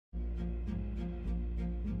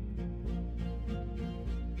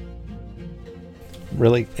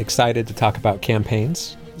really excited to talk about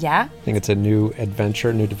campaigns. Yeah? I think it's a new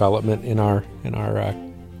adventure, new development in our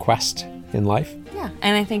quest in life. Yeah,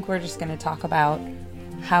 and I think we're just going to talk about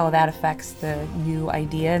how that affects the new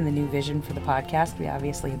idea and the new vision for the podcast. We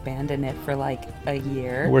obviously abandoned it for like a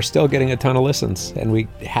year. We're still getting a ton of listens, and we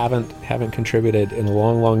haven't contributed in a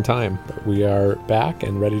long, long time, but we are back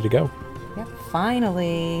and ready to go. Yep,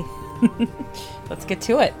 finally. Let's get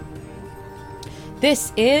to it.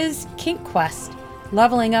 This is Kink Quest,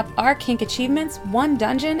 leveling up our kink achievements one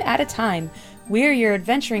dungeon at a time. We're your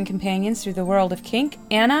adventuring companions through the world of kink,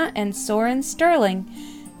 Anna and Soren Sterling.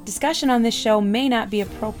 Discussion on this show may not be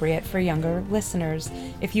appropriate for younger listeners.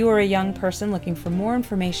 If you are a young person looking for more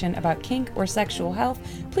information about kink or sexual health,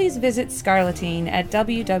 please visit Scarletine at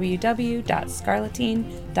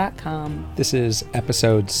www.scarletine.com. This is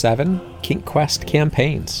episode 7, Kink Quest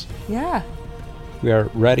Campaigns. Yeah. We are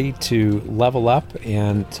ready to level up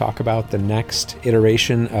and talk about the next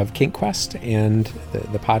iteration of Kink Quest and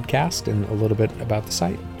the podcast and a little bit about the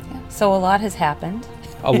site. Yeah. So a lot has happened.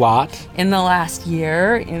 A lot. In the last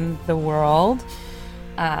year in the world.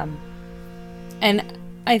 And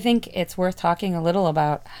I think it's worth talking a little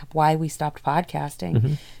about why we stopped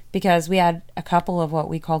podcasting. Because we had a couple of what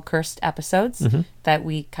we called cursed episodes that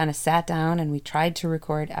we kind of sat down and we tried to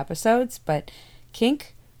record episodes, but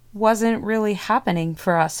kink wasn't really happening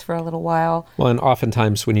for us for a little while. Well, and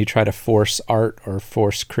oftentimes when you try to force art or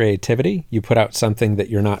force creativity, you put out something that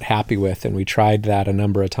you're not happy with. And we tried that a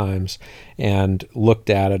number of times and looked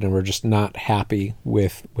at it and we're just not happy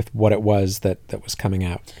with what it was that was coming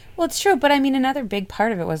out. Well, it's true. But I mean, another big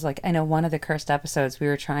part of it was like, I know one of the cursed episodes, we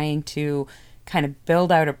were trying to kind of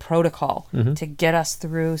build out a protocol to get us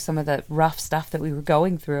through some of the rough stuff that we were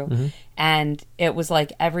going through. And it was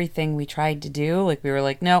like everything we tried to do, like we were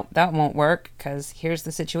like, no, that won't work because here's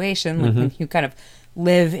the situation. Like when you kind of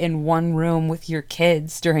live in one room with your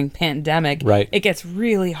kids during pandemic, right, it gets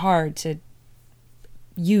really hard to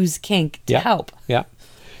use kink to help. Yeah.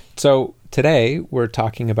 So today we're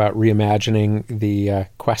talking about reimagining the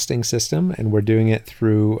questing system, and we're doing it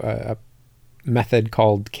through a method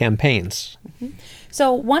called campaigns.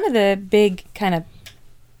 So one of the big kind of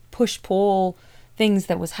push-pull things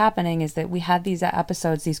that was happening is that we had these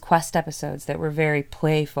episodes, these quest episodes that were very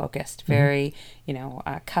play-focused, very,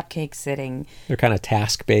 cupcake sitting. They're kind of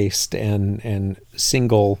task-based and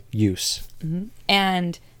single use.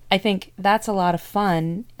 And I think that's a lot of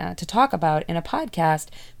fun to talk about in a podcast.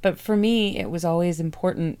 But for me, it was always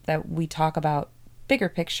important that we talk about bigger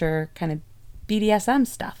picture kind of BDSM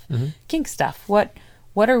stuff, kink stuff. What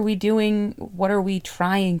are we doing? What are we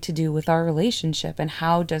trying to do with our relationship, and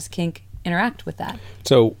how does kink interact with that?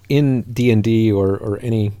 So in D&D or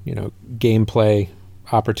any gameplay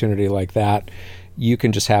opportunity like that, you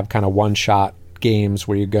can just have kind of one-shot games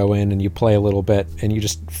where you go in and you play a little bit and you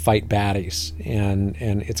just fight baddies, and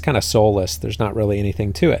it's kind of soulless. There's not really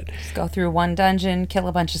anything to it. Just go through one dungeon, kill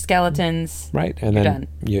a bunch of skeletons, right, and then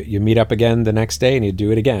you meet up again the next day and you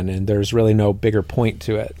do it again, and there's really no bigger point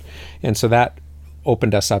to it. And so that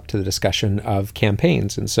opened us up to the discussion of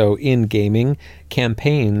campaigns. And so in gaming,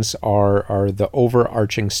 campaigns are the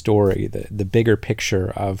overarching story, the bigger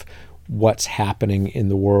picture of what's happening in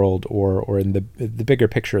the world or in the bigger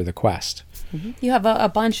picture of the quest. You have a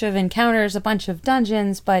bunch of encounters, a bunch of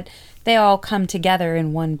dungeons, but they all come together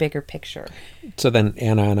in one bigger picture. So then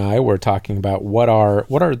Anna and I were talking about what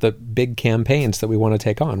are the big campaigns that we want to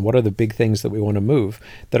take on? What are the big things that we want to move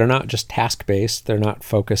that are not just task-based? They're not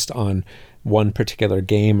focused on one particular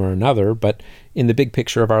game or another, but in the big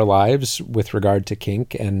picture of our lives with regard to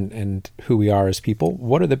kink and who we are as people,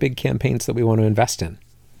 what are the big campaigns that we want to invest in?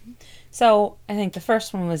 So I think the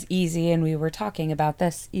first one was easy, and we were talking about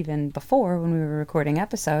this even before when we were recording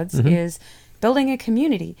episodes, is building a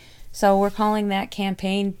community. So we're calling that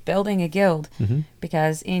campaign Building a Guild,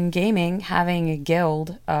 because in gaming, having a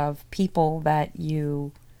guild of people that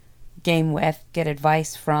you game with, get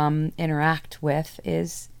advice from, interact with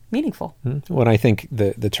is meaningful. When I think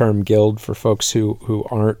the term guild, for folks who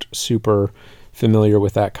aren't super familiar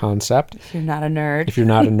with that concept. If you're not a nerd. If you're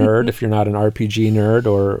not a nerd, if you're not an RPG nerd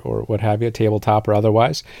or what have you, tabletop or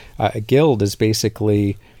otherwise, a guild is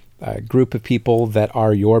basically a group of people that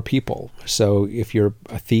are your people. So if you're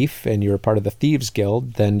a thief and you're part of the Thieves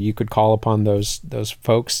Guild, then you could call upon those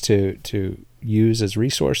folks to use as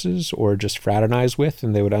resources or just fraternize with,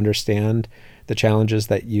 and they would understand the challenges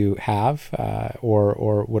that you have,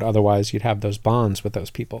 or would otherwise you'd have those bonds with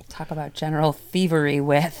those people. Talk about general thievery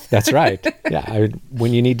with. That's right. Yeah,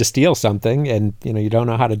 when you need to steal something and you don't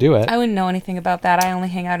know how to do it. I wouldn't know anything about that. I only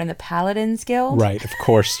hang out in the Paladins Guild. Right, of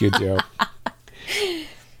course you do.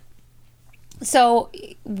 So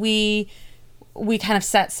we we kind of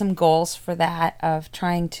set some goals for that of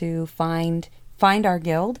trying to find our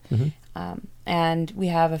guild. And we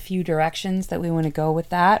have a few directions that we want to go with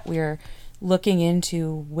that. We're looking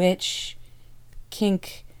into which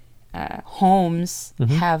kink homes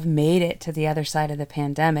have made it to the other side of the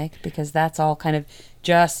pandemic, because that's all kind of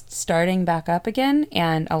just starting back up again,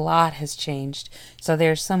 and a lot has changed. So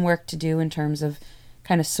there's some work to do in terms of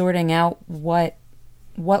kind of sorting out what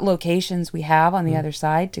locations we have on the other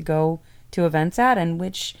side to go to events at, and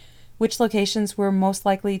which locations we're most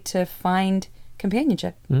likely to find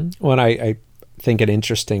companionship. Well, I think an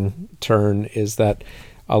interesting turn is that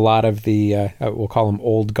a lot of the, we'll call them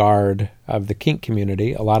old guard of the kink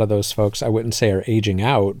community, a lot of those folks, I wouldn't say are aging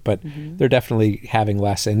out, but they're definitely having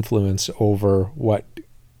less influence over what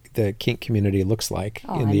the kink community looks like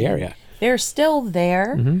in the area. They're still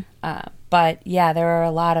there, but yeah, there are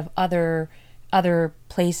a lot of other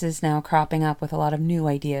places now cropping up with a lot of new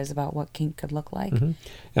ideas about what kink could look like. And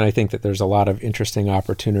I think that there's a lot of interesting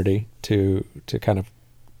opportunity to kind of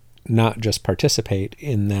not just participate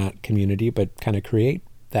in that community, but kind of create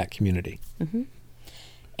that community.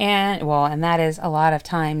 And that is a lot of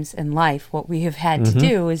times in life what we have had to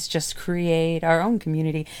do is just create our own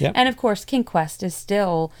community. And of course, Kink Quest is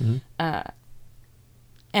still an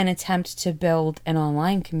attempt to build an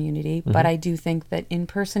online community, but I do think that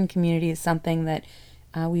in-person community is something that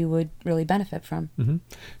we would really benefit from.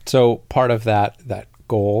 So part of that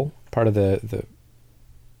goal, part of the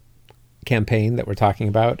campaign that we're talking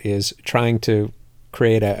about, is trying to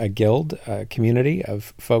create a guild, a community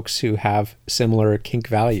of folks who have similar kink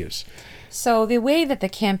values. So the way that the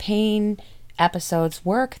campaign episodes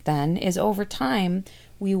work then is, over time,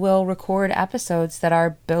 we will record episodes that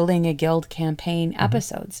are building a guild campaign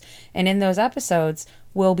episodes. And in those episodes,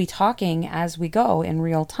 we'll be talking as we go in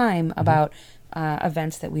real time about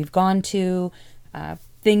events that we've gone to,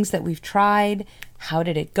 things that we've tried, how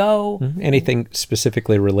did it go. Anything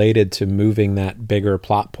specifically related to moving that bigger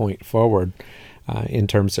plot point forward in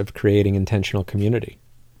terms of creating intentional community.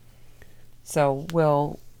 So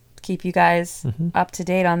we'll keep you guys up to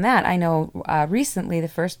date on that. I know recently the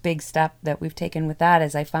first big step that we've taken with that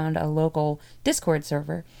is I found a local Discord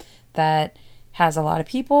server that has a lot of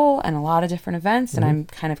people and a lot of different events, and I'm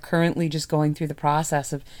kind of currently just going through the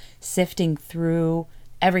process of sifting through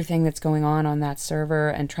everything that's going on that server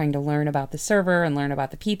and trying to learn about the server and learn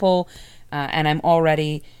about the people, and I'm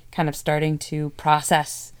already kind of starting to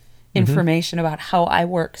process information about how I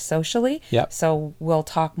work socially. So we'll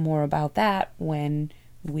talk more about that when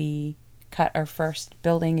we cut our first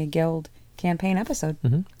Building a Guild campaign episode.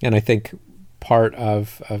 And I think part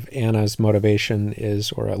of Anna's motivation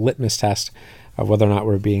is, or a litmus test of whether or not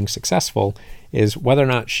we're being successful, is whether or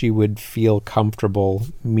not she would feel comfortable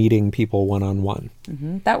meeting people one-on-one.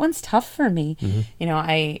 That one's tough for me. You know,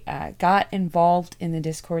 I got involved in the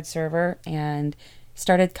Discord server and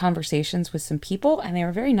started conversations with some people, and they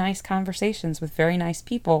were very nice conversations with very nice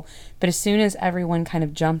people. But as soon as everyone kind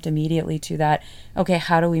of jumped immediately to that, okay,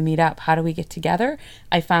 how do we meet up? How do we get together?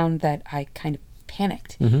 I found that I kind of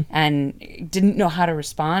panicked and didn't know how to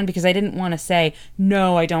respond, because I didn't want to say,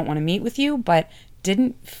 no, I don't want to meet with you, but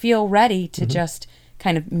didn't feel ready to just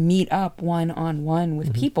kind of meet up one-on-one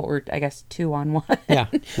with people, or I guess two-on-one.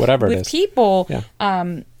 Whatever it is. With people,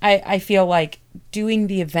 I feel like doing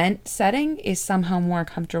the event setting is somehow more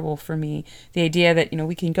comfortable for me. The idea that, you know,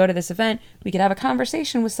 we can go to this event, we could have a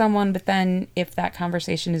conversation with someone, but then if that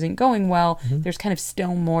conversation isn't going well, there's kind of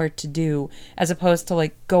still more to do, as opposed to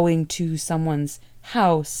like going to someone's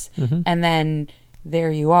house and then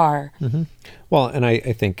there you are. Well, and I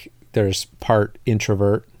think there's part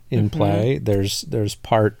introvert in play. There's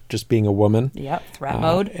part just being a woman. Threat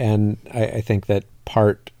mode. And I think that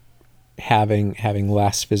part having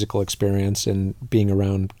less physical experience and being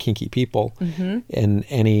around kinky people in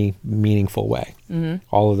any meaningful way.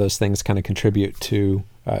 All of those things kind of contribute to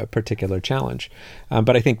a particular challenge.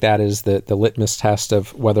 But I think that is the litmus test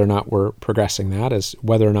of whether or not we're progressing. That is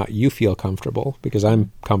whether or not you feel comfortable, because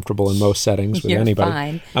I'm comfortable in most settings with anybody.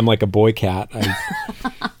 Fine. I'm like a boy cat.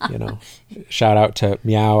 You know, shout out to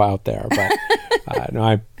Meow out there, but no,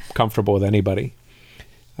 I'm comfortable with anybody.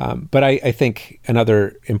 But I think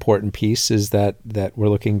another important piece is that we're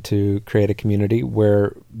looking to create a community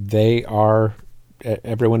where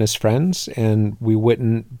everyone is friends, and we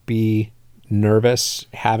wouldn't be nervous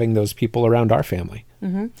having those people around our family.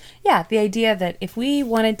 Yeah, the idea that if we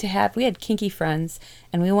had kinky friends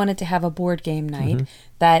and we wanted to have a board game night,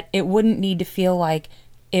 that it wouldn't need to feel like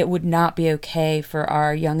it would not be okay for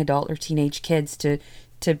our young adult or teenage kids to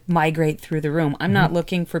migrate through the room. I'm not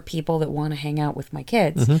looking for people that want to hang out with my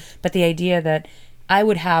kids, but the idea that I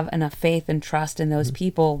would have enough faith and trust in those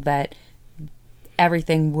people that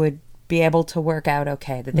everything would be able to work out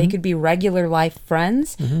okay, that they could be regular life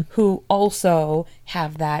friends who also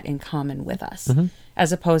have that in common with us,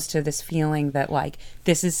 as opposed to this feeling that like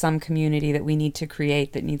this is some community that we need to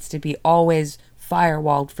create that needs to be always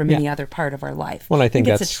firewalled from any other part of our life. Well, I think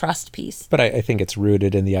it's that's a trust piece. But I think it's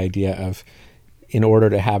rooted in the idea of, in order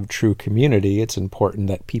to have true community, it's important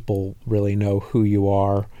that people really know who you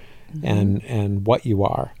are and what you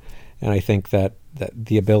are. And I think that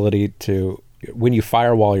the ability to, when you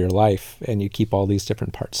firewall your life and you keep all these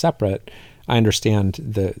different parts separate, I understand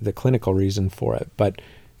the clinical reason for it, but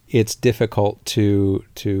it's difficult to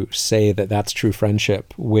say that that's true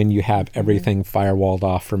friendship when you have everything firewalled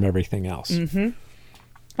off from everything else.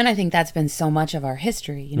 And I think that's been so much of our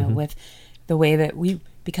history, you know, with the way that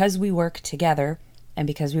because we work together and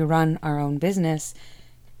because we run our own business,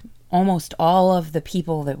 almost all of the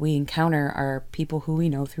people that we encounter are people who we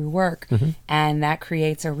know through work. And that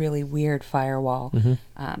creates a really weird firewall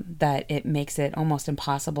that it makes it almost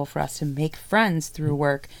impossible for us to make friends through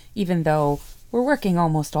work, even though we're working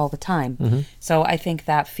almost all the time. So I think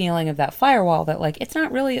that feeling of that firewall, that like, it's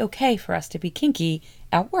not really okay for us to be kinky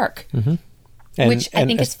at work, which I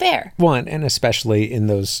think is fair. One, and especially in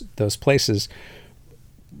those places,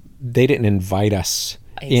 they didn't invite us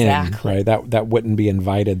in, right? That wouldn't be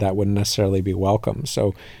invited. That wouldn't necessarily be welcome.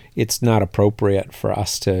 So it's not appropriate for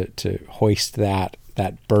us to hoist that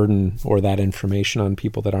burden or that information on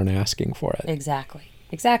people that aren't asking for it.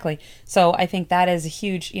 Exactly. So I think that is a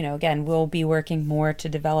huge, you know, again, we'll be working more to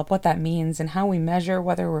develop what that means and how we measure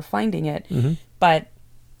whether we're finding it. But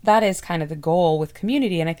that is kind of the goal with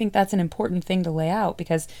community. And I think that's an important thing to lay out,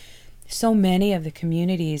 because so many of the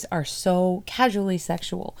communities are so casually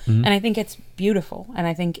sexual. And I think it's beautiful and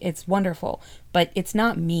I think it's wonderful, but it's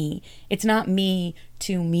not me. It's not me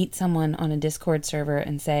to meet someone on a Discord server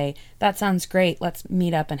and say, that sounds great, let's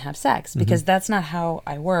meet up and have sex, because that's not how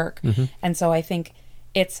I work. And so I think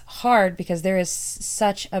it's hard because there is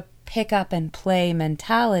such a pick up and play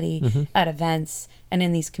mentality at events and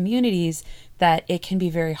in these communities that it can be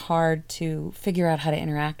very hard to figure out how to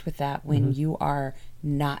interact with that when you are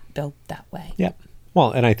not built that way. Yeah.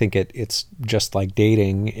 Well, and I think it's just like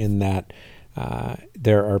dating in that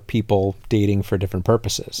there are people dating for different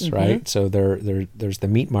purposes, right? So there's the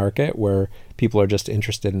meat market where people are just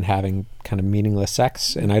interested in having kind of meaningless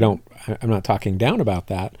sex, and I'm not talking down about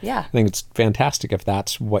that. Yeah. I think it's fantastic if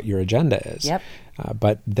that's what your agenda is. Yep.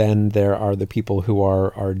 But then there are the people who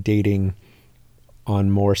are dating on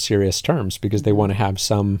more serious terms because they want to have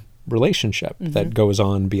some relationship that goes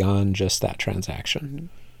on beyond just that transaction.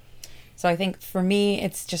 So I think for me,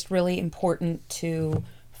 it's just really important to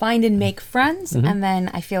find and make friends. And then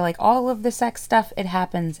I feel like all of the sex stuff, it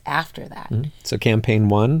happens after that. So campaign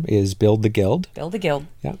 1 is Build the Guild. Build a guild.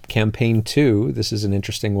 Yeah. Campaign 2, this is an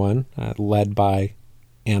interesting one, led by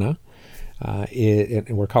Anna.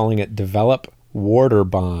 And we're calling it Develop Warder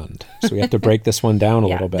Bond. So we have to break this one down a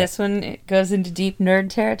little bit. This one, it goes into deep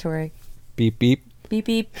nerd territory. Beep, beep. Beep,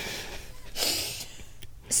 beep.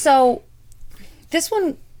 So this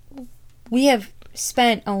one, we have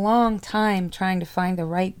spent a long time trying to find the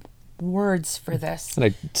right words for this. And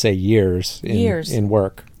I'd say years in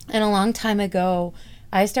work. And a long time ago,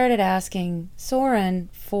 I started asking Soren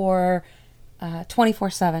for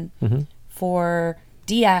 24/7, for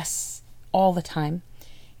DS all the time.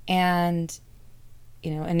 And,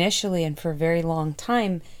 you know, initially and for a very long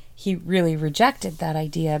time, he really rejected that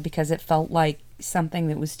idea because it felt like something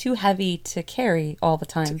that was too heavy to carry all the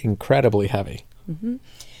time. It's incredibly heavy.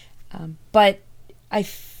 But I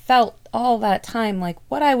felt all that time like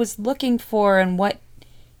what I was looking for and what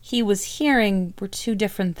he was hearing were two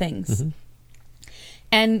different things.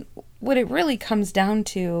 And what it really comes down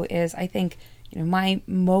to is, I think, you know, my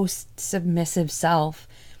most submissive self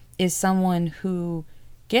is someone who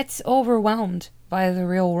gets overwhelmed by the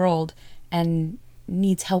real world and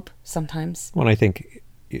needs help sometimes. Well, I think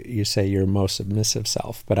you say your most submissive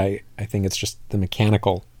self, but I think it's just the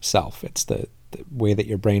mechanical self. It's the way that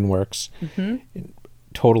your brain works,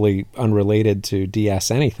 totally unrelated to DS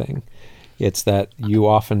anything. It's that you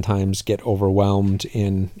oftentimes get overwhelmed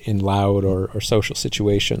in loud or social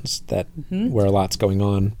situations that where a lot's going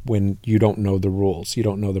on when you don't know the rules, you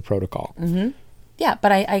don't know the protocol. Yeah,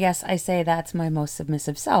 but I guess I say that's my most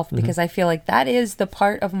submissive self because I feel like that is the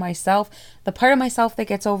part of myself that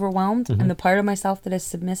gets overwhelmed and the part of myself that is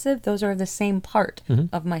submissive. Those are the same part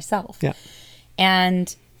of myself. Yeah.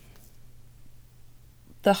 And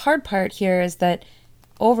the hard part here is that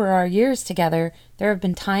over our years together, there have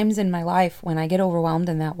been times in my life when I get overwhelmed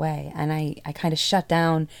in that way and I kind of shut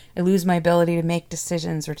down. I lose my ability to make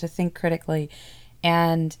decisions or to think critically.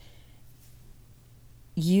 And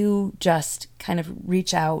you just kind of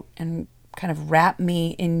reach out and kind of wrap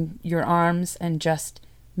me in your arms and just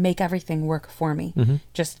make everything work for me.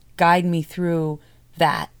 Just guide me through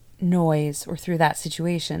that noise or through that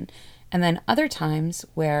situation. And then other times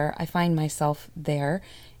where I find myself there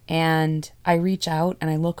and I reach out and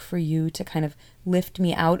I look for you to kind of lift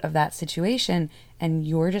me out of that situation, and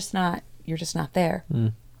you're just not there.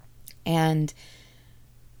 And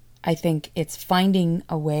I think it's finding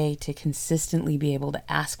a way to consistently be able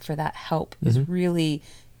to ask for that help is really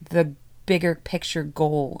the bigger picture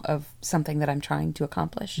goal of something that I'm trying to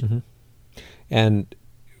accomplish. And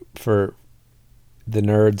for the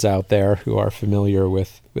nerds out there who are familiar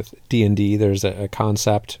with D&D, there's a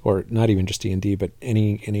concept, or not even just D&D, but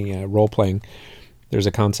any role-playing, there's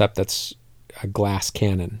a concept that's a glass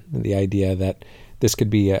cannon. The idea that this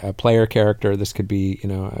could be a player character, this could be,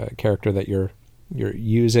 a character that you're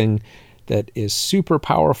using that is super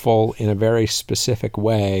powerful in a very specific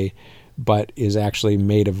way, but is actually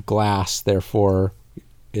made of glass, therefore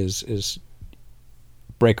is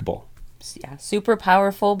breakable. Yeah, super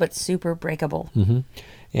powerful, but super breakable.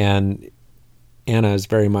 And Anna is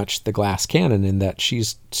very much the glass cannon in that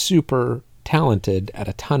she's super talented at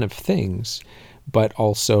a ton of things, but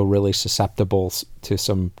also really susceptible to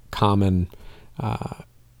some common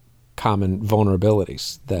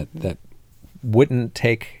vulnerabilities that wouldn't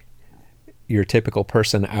take your typical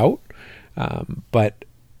person out, but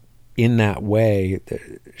in that way,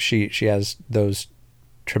 she has those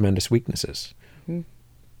tremendous weaknesses.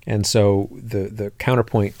 And so the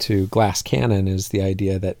counterpoint to glass cannon is the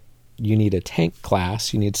idea that you need a tank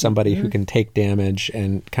class. You need somebody who can take damage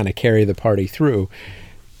and kind of carry the party through,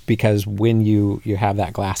 because when you have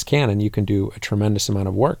that glass cannon, you can do a tremendous amount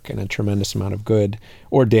of work and a tremendous amount of good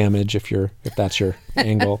or damage if that's your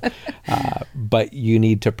angle. But you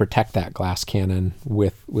need to protect that glass cannon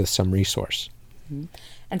with some resource.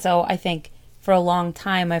 And so I think for a long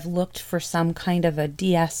time, I've looked for some kind of a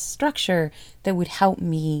DS structure that would help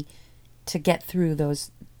me to get through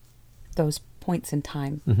those points in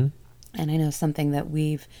time. And I know something that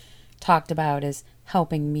we've talked about is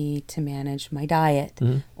helping me to manage my diet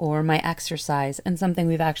or my exercise. And something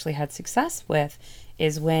we've actually had success with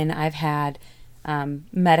is when I've had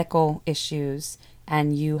medical issues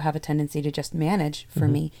and you have a tendency to just manage for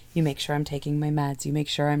me. You make sure I'm taking my meds. You make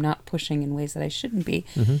sure I'm not pushing in ways that I shouldn't be.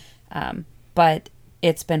 But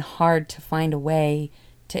it's been hard to find a way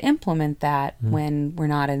to implement that when we're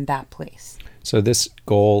not in that place. So this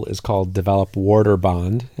goal is called Develop Warder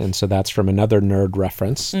Bond. And so that's from another nerd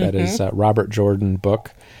reference. That is Robert Jordan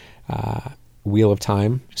book, Wheel of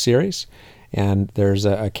Time series. And there's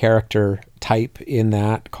a character type in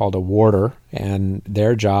that called a warder. And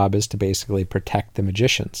their job is to basically protect the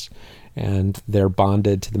magicians. And they're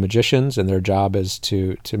bonded to the magicians, and their job is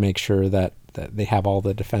to make sure that they have all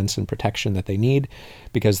the defense and protection that they need,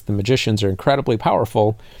 because the magicians are incredibly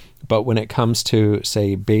powerful, but when it comes to,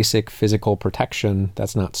 say, basic physical protection,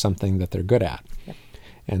 that's not something that they're good at. Yep.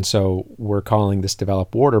 And so we're calling this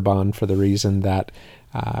Develop Warder Bond for the reason that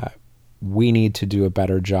we need to do a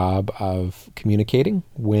better job of communicating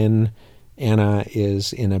when Anna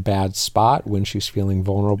is in a bad spot, when she's feeling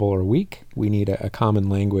vulnerable or weak. We need a common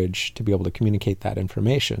language to be able to communicate that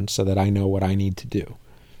information so that I know what I need to do.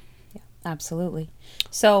 Absolutely.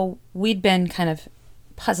 So we'd been kind of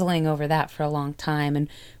puzzling over that for a long time, and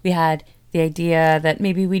we had the idea that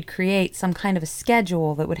maybe we'd create some kind of a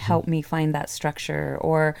schedule that would help me find that structure,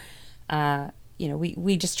 or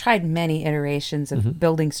we just tried many iterations of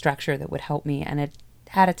building structure that would help me, and it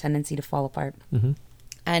had a tendency to fall apart.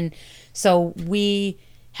 And so we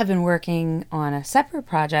have been working on a separate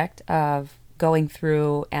project of going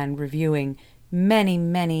through and reviewing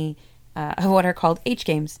many of what are called H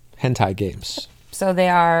games. Hentai games. So they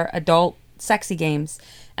are adult sexy games,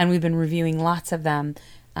 and we've been reviewing lots of them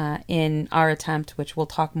in our attempt, which we'll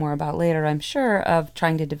talk more about later, I'm sure, of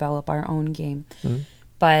trying to develop our own game.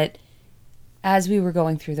 But as we were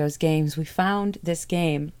going through those games, we found this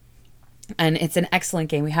game, and it's an excellent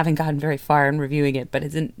game. We haven't gotten very far in reviewing it, but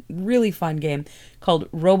it's a really fun game called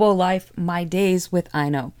Robo Life: My Days with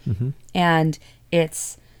Aino. And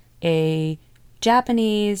it's a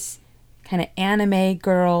Japanese kind of anime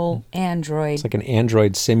girl android. It's like an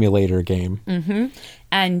android simulator game.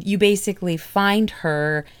 And you basically find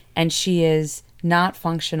her, and she is not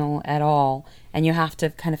functional at all. And you have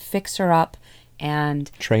to kind of fix her up and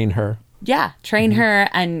train her. Yeah, train her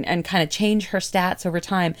and kind of change her stats over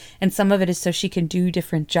time. And some of it is so she can do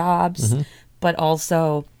different jobs, but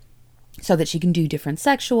also so that she can do different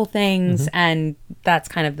sexual things. And that's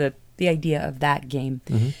kind of the idea of that game.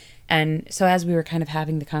 And so as we were kind of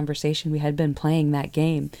having the conversation, we had been playing that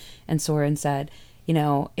game, and Soren said,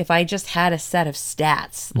 if I just had a set of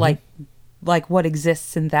stats, like what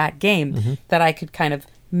exists in that game, that I could kind of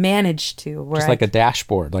manage to. Just like a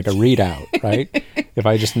dashboard, like a readout, right? If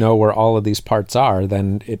I just know where all of these parts are,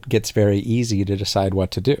 then it gets very easy to decide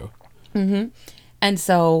what to do. And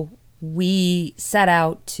so we set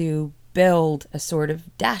out to build a sort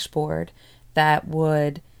of dashboard that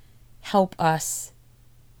would help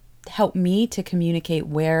me to communicate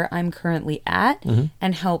where I'm currently at,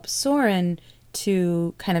 and help Soren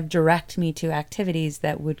to kind of direct me to activities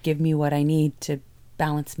that would give me what I need to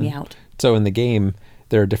balance me out. So in the game,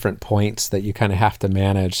 there are different points that you kind of have to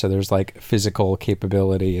manage. So there's like physical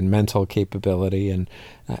capability and mental capability and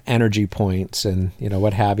energy points and,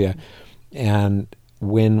 what have you. And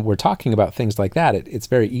when we're talking about things like that, it's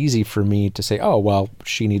very easy for me to say, oh, well,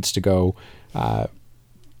 she needs to go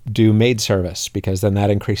do maid service because then that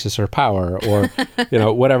increases her power, or,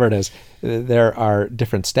 whatever it is. There are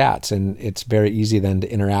different stats, and it's very easy then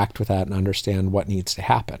to interact with that and understand what needs to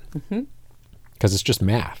happen, because it's just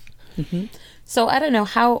math. So I don't know,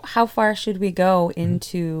 how far should we go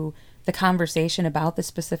into the conversation about the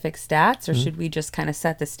specific stats, or should we just kind of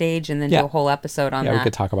set the stage and then do a whole episode on that? Yeah, we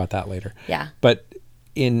could talk about that later. Yeah. But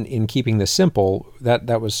in keeping this simple,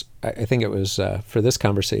 that was, I think it was, for this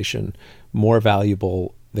conversation, more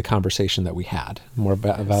valuable the conversation that we had, more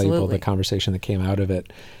valuable the conversation that came out of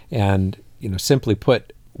it. And, simply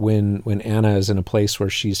put, when Anna is in a place where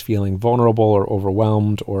she's feeling vulnerable or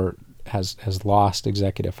overwhelmed or has lost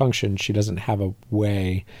executive function, she doesn't have a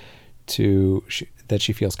way that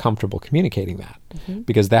she feels comfortable communicating that,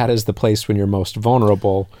 because that is the place when you're most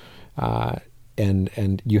vulnerable,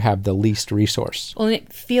 and you have the least resource. Well, and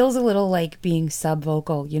it feels a little like being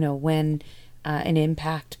subvocal, when an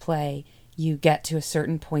impact play, you get to a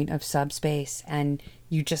certain point of subspace and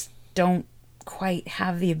you just don't quite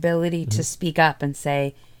have the ability to speak up and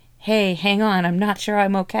say, hey, hang on, I'm not sure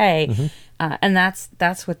I'm okay. And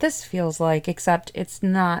that's what this feels like, except it's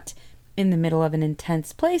not in the middle of an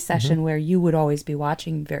intense play session where you would always be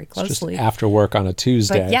watching very closely. It's just after work on a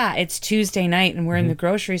Tuesday. But yeah, it's Tuesday night and we're in the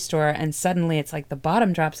grocery store, and suddenly it's like the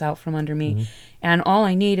bottom drops out from under me. And all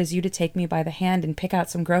I need is you to take me by the hand and pick out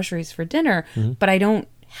some groceries for dinner. But I don't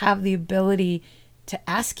have the ability to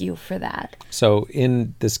ask you for that. So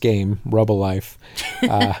in this game, Rubble-Life,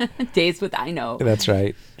 Days with I Know. That's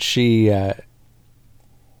right. She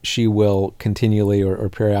will continually or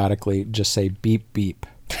periodically just say beep beep.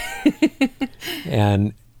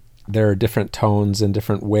 And there are different tones and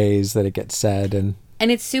different ways that it gets said, and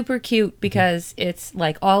it's super cute because it's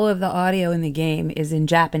like all of the audio in the game is in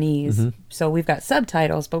Japanese. So we've got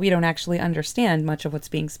subtitles, but we don't actually understand much of what's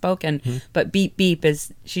being spoken. But beep beep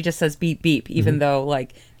she just says beep beep, even though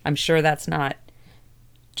like I'm sure that's not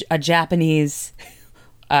a Japanese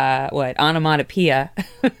onomatopoeia.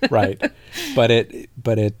 Right. But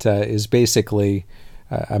it is basically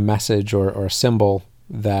a message or a symbol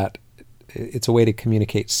that it's a way to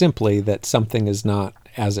communicate simply that something is not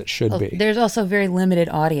as it should be. There's also very limited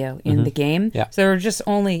audio in the game. Yeah. So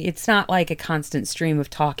it's not like a constant stream of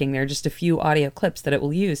talking. There are just a few audio clips that it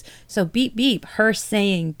will use. So beep beep, her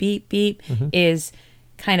saying beep beep is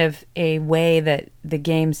kind of a way that the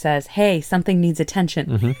game says, hey, something needs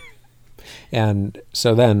attention. And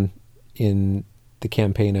so then in the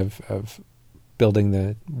campaign of building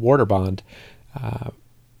the water bond,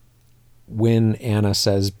 when Anna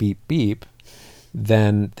says beep beep,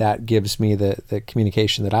 then that gives me the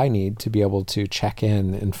communication that I need to be able to check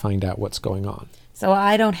in and find out what's going on. So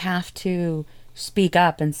I don't have to speak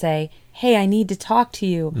up and say, hey, I need to talk to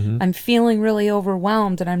you. I'm feeling really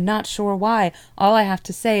overwhelmed and I'm not sure why. All I have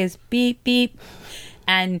to say is beep beep.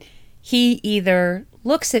 And he either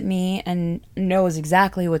looks at me and knows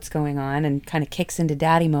exactly what's going on and kind of kicks into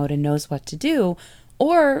daddy mode and knows what to do,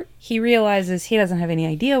 or he realizes he doesn't have any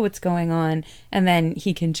idea what's going on, and then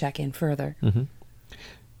he can check in further.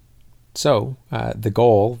 So the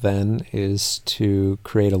goal then is to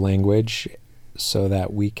create a language so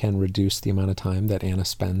that we can reduce the amount of time that Anna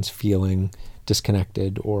spends feeling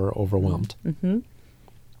disconnected or overwhelmed.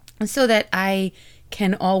 So that I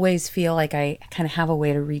can always feel like I kind of have a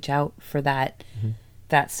way to reach out for that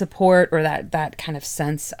that support, or that kind of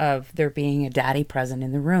sense of there being a daddy present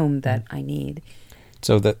in the room that I need.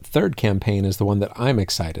 So the third campaign is the one that I'm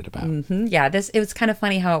excited about. Yeah, it was kind of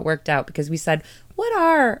funny how it worked out, because we said, what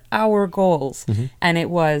are our goals? And it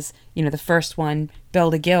was, the first one,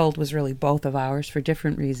 build a guild, was really both of ours for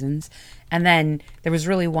different reasons. And then there was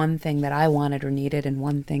really one thing that I wanted or needed and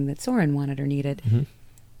one thing that Soren wanted or needed.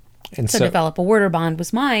 And so develop a water bond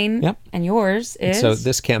was mine. Yep. And yours is? So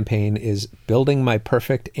this campaign is building my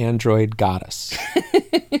perfect android goddess.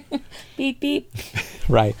 Beep, beep.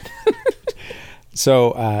 Right.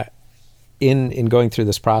 So in going through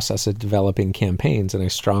this process of developing campaigns, and I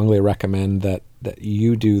strongly recommend that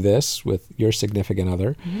you do this with your significant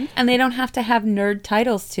other. Mm-hmm. And they don't have to have nerd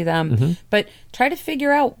titles to them, but try to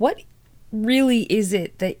figure out what really is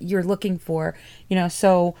it that you're looking for.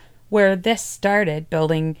 So where this started,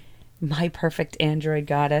 building my perfect android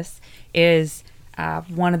goddess, is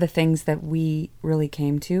one of the things that we really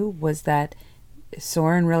came to was that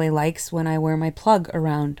Soren really likes when I wear my plug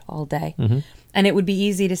around all day. And it would be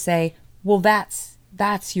easy to say, well, that's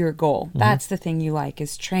your goal. That's the thing you like,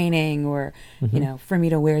 is training, or, for me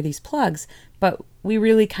to wear these plugs. But we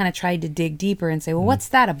really kind of tried to dig deeper and say, well, what's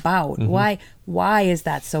that about? Why is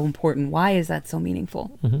that so important? Why is that so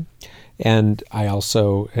meaningful? And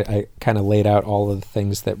I kind of laid out all of the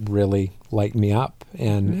things that really light me up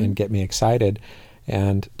and get me excited,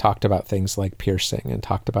 and talked about things like piercing, and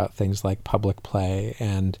talked about things like public play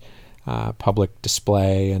and public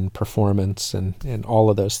display and performance, and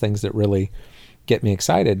all of those things that really get me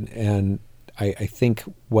excited. And I think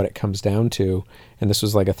what it comes down to, and this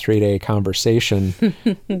was like a 3-day conversation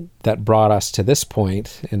that brought us to this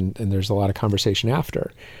point, and there's a lot of conversation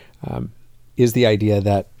after, is the idea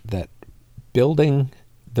that building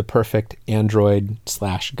the perfect android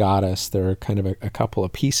 / goddess, there are kind of a couple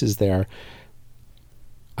of pieces there.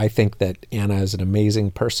 I think that Anna is an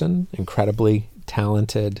amazing person, incredibly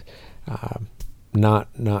talented, not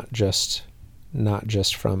just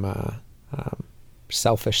from a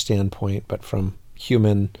selfish standpoint, but from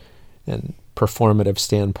human and performative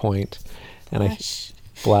standpoint. And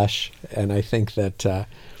blush. And I think that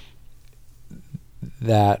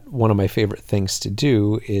that one of my favorite things to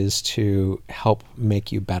do is to help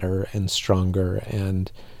make you better and stronger,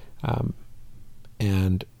 and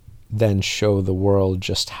then show the world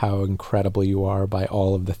just how incredible you are by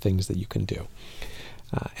all of the things that you can do.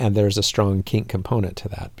 And there's a strong kink component to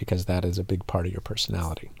that, because that is a big part of your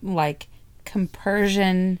personality. Like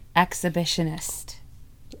compersion exhibitionist.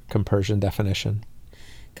 Compersion definition.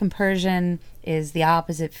 Compersion is the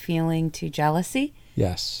opposite feeling to jealousy.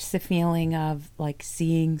 Yes. It's the feeling of like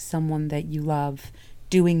seeing someone that you love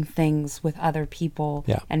doing things with other people,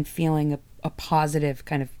 and feeling a positive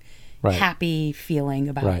kind of happy feeling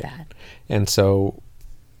about that. And so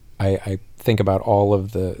I think about all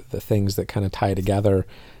of the things that kind of tie together,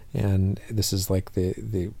 and this is like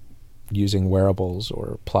the using wearables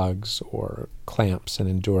or plugs or clamps and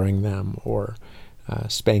enduring them, or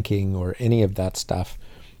spanking, or any of that stuff.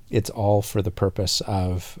 It's all for the purpose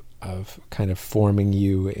of kind of forming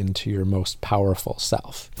you into your most powerful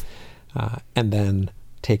self, and then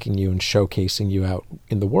taking you and showcasing you out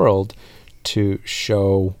in the world to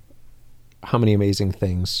show how many amazing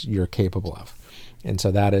things you're capable of. And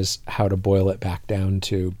so that is how to boil it back down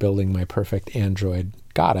to building my perfect android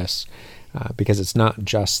goddess, because it's not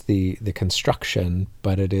just the construction,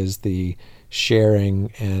 but it is the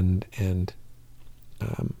sharing and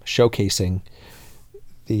showcasing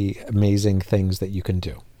the amazing things that you can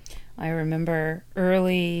do. I remember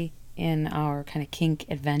early in our kind of kink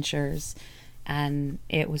adventures, and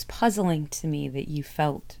it was puzzling to me that you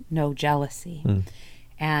felt no jealousy.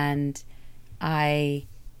 And I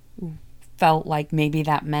felt like maybe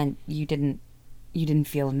that meant you didn't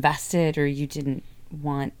feel invested, or you didn't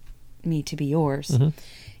want me to be yours.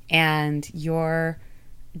 And your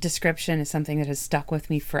description is something that has stuck with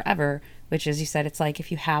me forever, which is, you said, it's like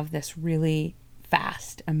if you have this really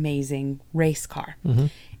fast, amazing race car,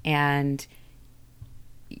 and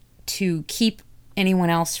to keep anyone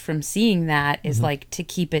else from seeing that is like to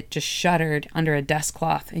keep it just shuttered under a desk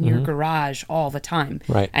cloth in your garage all the time.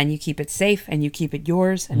 Right. And you keep it safe, and you keep it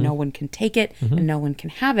yours, and no one can take it, and no one can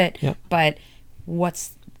have it. But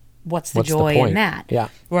what's the joy in that?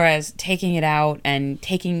 Whereas taking it out and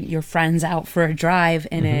taking your friends out for a drive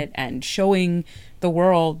in it and showing the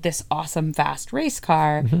world this awesome fast race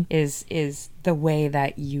car is the way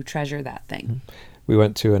that you treasure that thing. We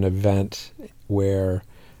went to an event where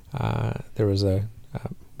there was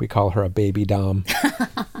we call her a baby dom,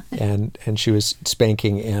 and she was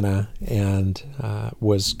spanking Anna, and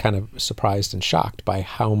was kind of surprised and shocked by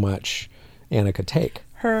how much Anna could take.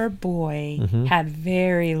 Her boy had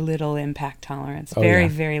very little impact tolerance,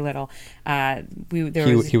 very little.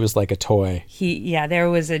 He was like a toy. There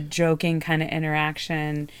was a joking kind of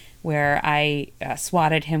interaction where I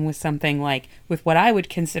swatted him with something like, with what I would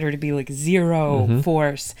consider to be like zero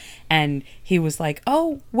force, and he was like,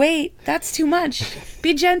 "Oh, wait, that's too much.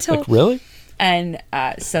 Be gentle." Like, really? And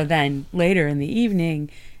so then later in the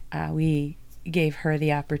evening, we gave her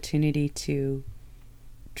the opportunity to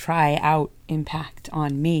try out impact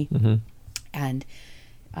on me. And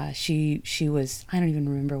she was, I don't even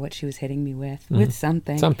remember what she was hitting me with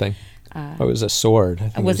something. Something. It was a sword. I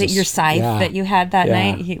think Was it your scythe that you had that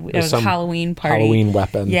night? It was a Halloween party. Halloween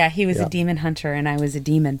weapon. Yeah, he was a demon hunter and I was a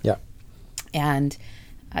demon. Yeah. And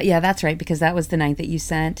that's right, because that was the night that you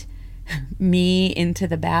sent me into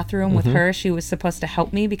the bathroom with her. She was supposed to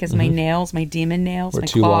help me because my nails, my demon nails, my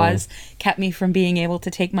claws kept me from being able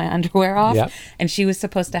to take my underwear off. Yep. And she was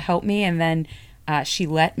supposed to help me, and then she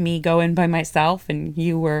let me go in by myself, and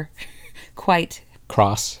you were quite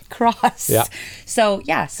cross. Yeah. So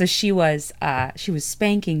she was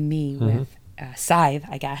spanking me with a scythe,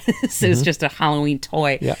 I guess. It was just a Halloween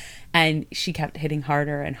toy. Yeah. And she kept hitting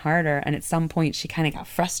harder and harder. And at some point she kind of got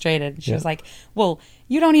frustrated. She was like, well,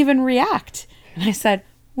 you don't even react. And I said,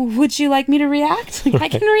 well, would you like me to react? Like, I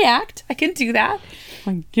can react. I can do that.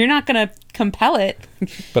 Like, you're not going to compel it.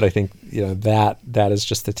 But I think, that is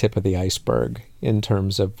just the tip of the iceberg in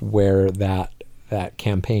terms of where that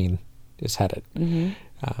campaign is headed.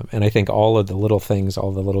 And I think all of the little things,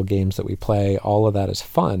 all the little games that we play, all of that is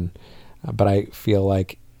fun. But I feel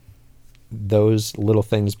like those little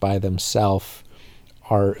things by themselves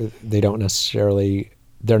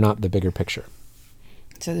they're not the bigger picture.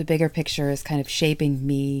 So the bigger picture is kind of shaping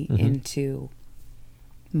me into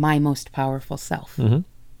my most powerful self.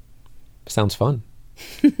 Sounds fun.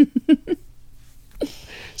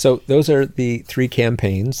 So those are the 3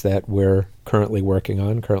 campaigns that we're currently working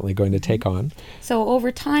on, currently going to take on. So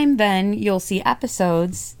over time, then, you'll see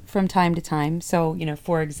episodes from time to time. So,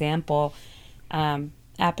 for example,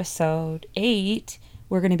 episode 8,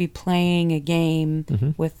 we're going to be playing a game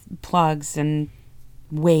with plugs and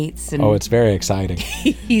weights. And it's very exciting.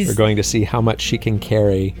 We're going to see how much she can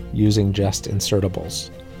carry using just insertables.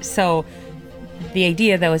 So the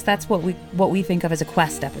idea, though, is that's what we think of as a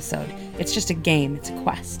quest episode. It's just a game. It's a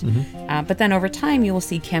quest. But then over time, you will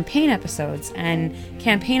see campaign episodes. And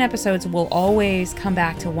campaign episodes will always come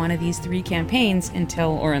back to one of these 3 campaigns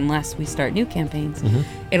until or unless we start new campaigns.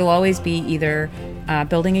 It'll always be either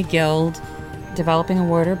building a guild, developing a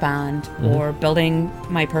ward or bond, or building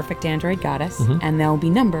my perfect android goddess. And they'll be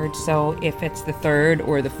numbered. So if it's the 3rd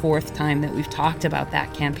or the 4th time that we've talked about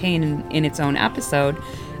that campaign in its own episode,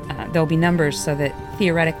 there'll be numbers so that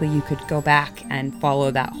theoretically you could go back and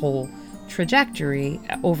follow that whole trajectory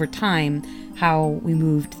over time, how we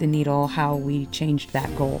moved the needle, how we changed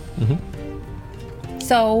that goal.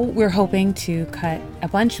 So we're hoping to cut a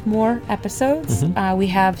bunch more episodes. We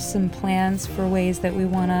have some plans for ways that we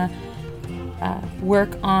want to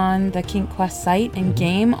work on the Kink Quest site and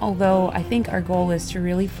game, although I think our goal is to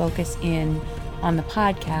really focus in on the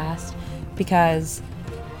podcast, because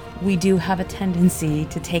we do have a tendency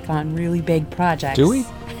to take on really big projects. Do we?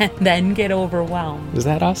 And then get overwhelmed. Is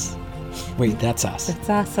that us? Wait, that's us. It's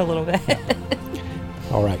us a little bit.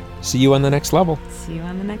 All right. See you on the next level. See you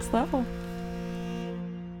on the next level.